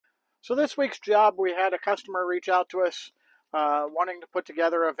So this week's job, we had a customer reach out to us wanting to put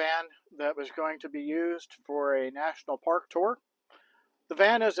together a van that was going to be used for a national park tour. The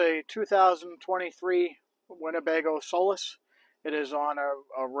van is a 2023 Winnebago Solis. It is on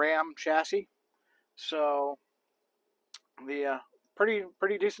a Ram chassis, so the pretty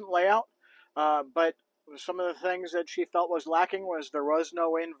decent layout. But some of the things that she felt was lacking was there was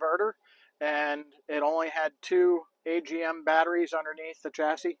no inverter, and it only had two AGM batteries underneath the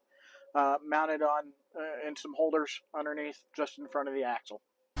chassis, mounted on in some holders underneath just in front of the axle.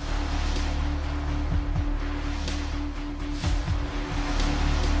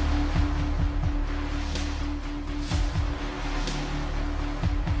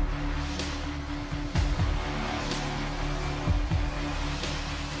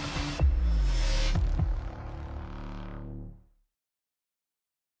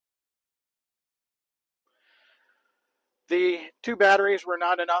 The two batteries were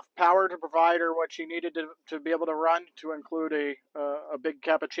not enough power to provide her what she needed to be able to run, to include a big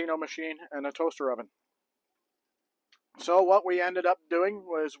cappuccino machine and a toaster oven. So what we ended up doing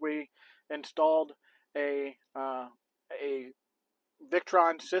was we installed a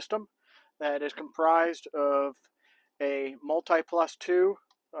Victron system that is comprised of a Multiplus II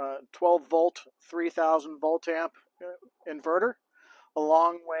 12 volt 3000 volt amp inverter,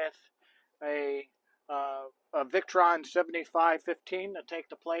 along with a Victron 7515 to take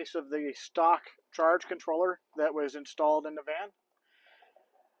the place of the stock charge controller that was installed in the van.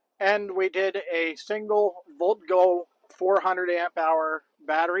 And we did a single VoltGo 400 amp hour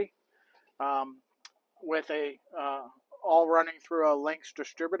battery with a all running through a Lynx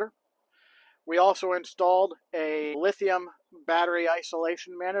distributor. We also installed a Lithium battery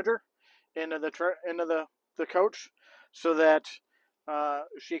isolation manager into the coach, so that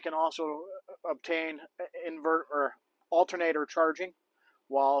she can also obtain alternator charging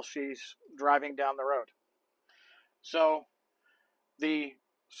while she's driving down the road. So the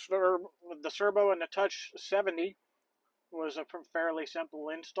Cerbo and the Touch 70 was a fairly simple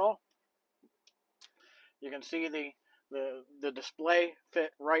install. You can see the display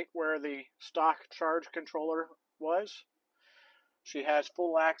fit right where the stock charge controller was. She has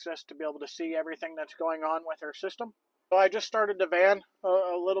full access to be able to see everything that's going on with her system. So I just started the van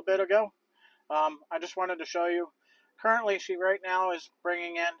a little bit ago. I just wanted to show you. Currently, she right now is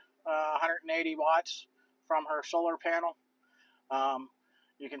bringing in 180 watts from her solar panel.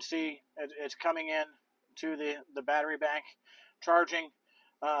 You can see it's coming in to the battery bank, charging.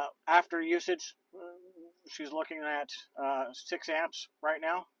 After usage, she's looking at 6 amps right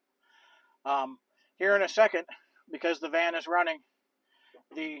now. Here in a second, because the van is running,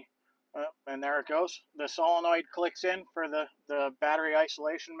 and there it goes, the solenoid clicks in for the battery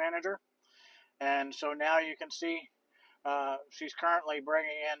isolation manager. And so now you can see she's currently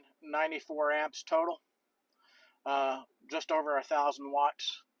bringing in 94 amps total, just over 1,000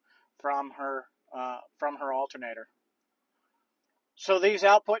 watts from her alternator. So these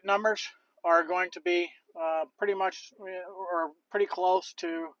output numbers are going to be pretty much or pretty close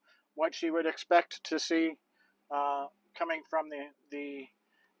to what she would expect to see coming from the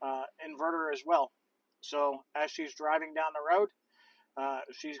inverter as well. So as she's driving down the road,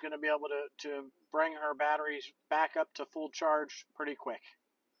 she's going to be able to bring her batteries back up to full charge pretty quick.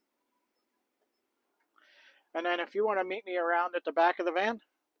 And then if you want to meet me around at the back of the van,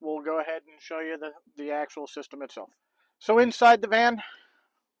 we'll go ahead and show you the actual system itself. So inside the van,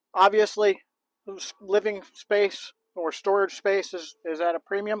 obviously, living space or storage space is at a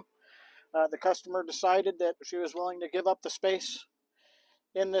premium. The customer decided that she was willing to give up the space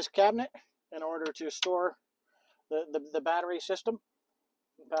in this cabinet in order to store the battery system,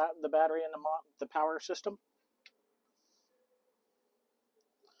 the battery and the power system.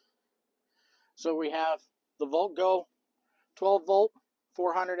 So we have the VoltGo 12 volt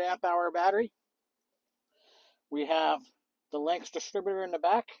 400 amp hour battery. We have the Lynx distributor in the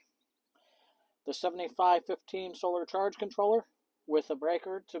back, the 7515 solar charge controller with a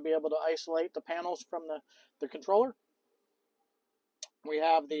breaker to be able to isolate the panels from the controller. We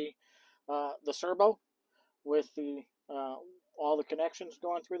have the Cerbo with all the connections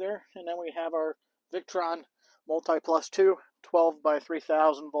going through there, and then we have our Victron Multiplus II 12 by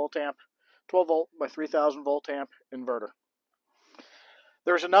 3000 volt amp, 12 volt by 3000 volt amp inverter.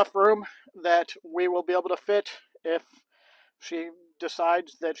 There's enough room that we will be able to fit if she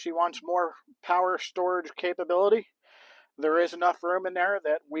decides that she wants more power storage capability. There is enough room in there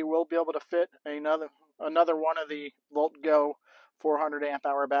that we will be able to fit another one of the VoltGo 400 amp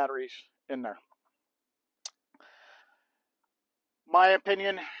hour batteries in there. My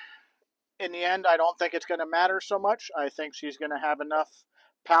opinion, in the end, I don't think it's going to matter so much. I think she's going to have enough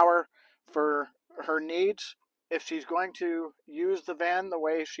power for her needs. If she's going to use the van the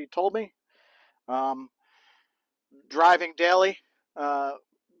way she told me, driving daily,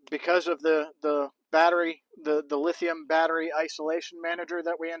 because of the battery, the lithium battery isolation manager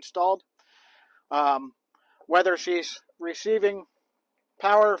that we installed, whether she's receiving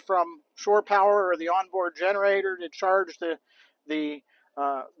power from shore power or the onboard generator to charge the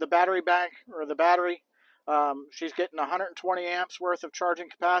battery bank or the battery, she's getting 120 amps worth of charging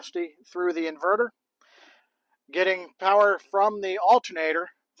capacity through the inverter, getting power from the alternator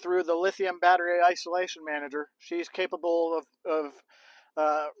through the lithium battery isolation manager. She's capable of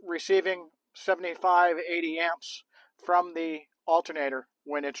receiving 75, 80 amps from the alternator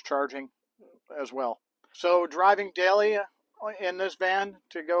when it's charging as well. So driving daily in this van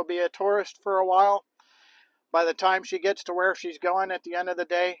to go be a tourist for a while, by the time she gets to where she's going at the end of the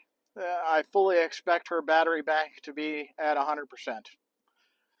day, I fully expect her battery bank to be at 100%.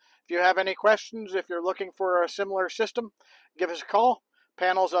 If you have any questions, if you're looking for a similar system, give us a call.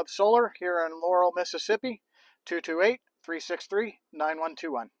 Panels Up Solar here in Laurel, Mississippi,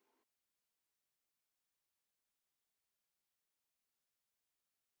 228-363-9121.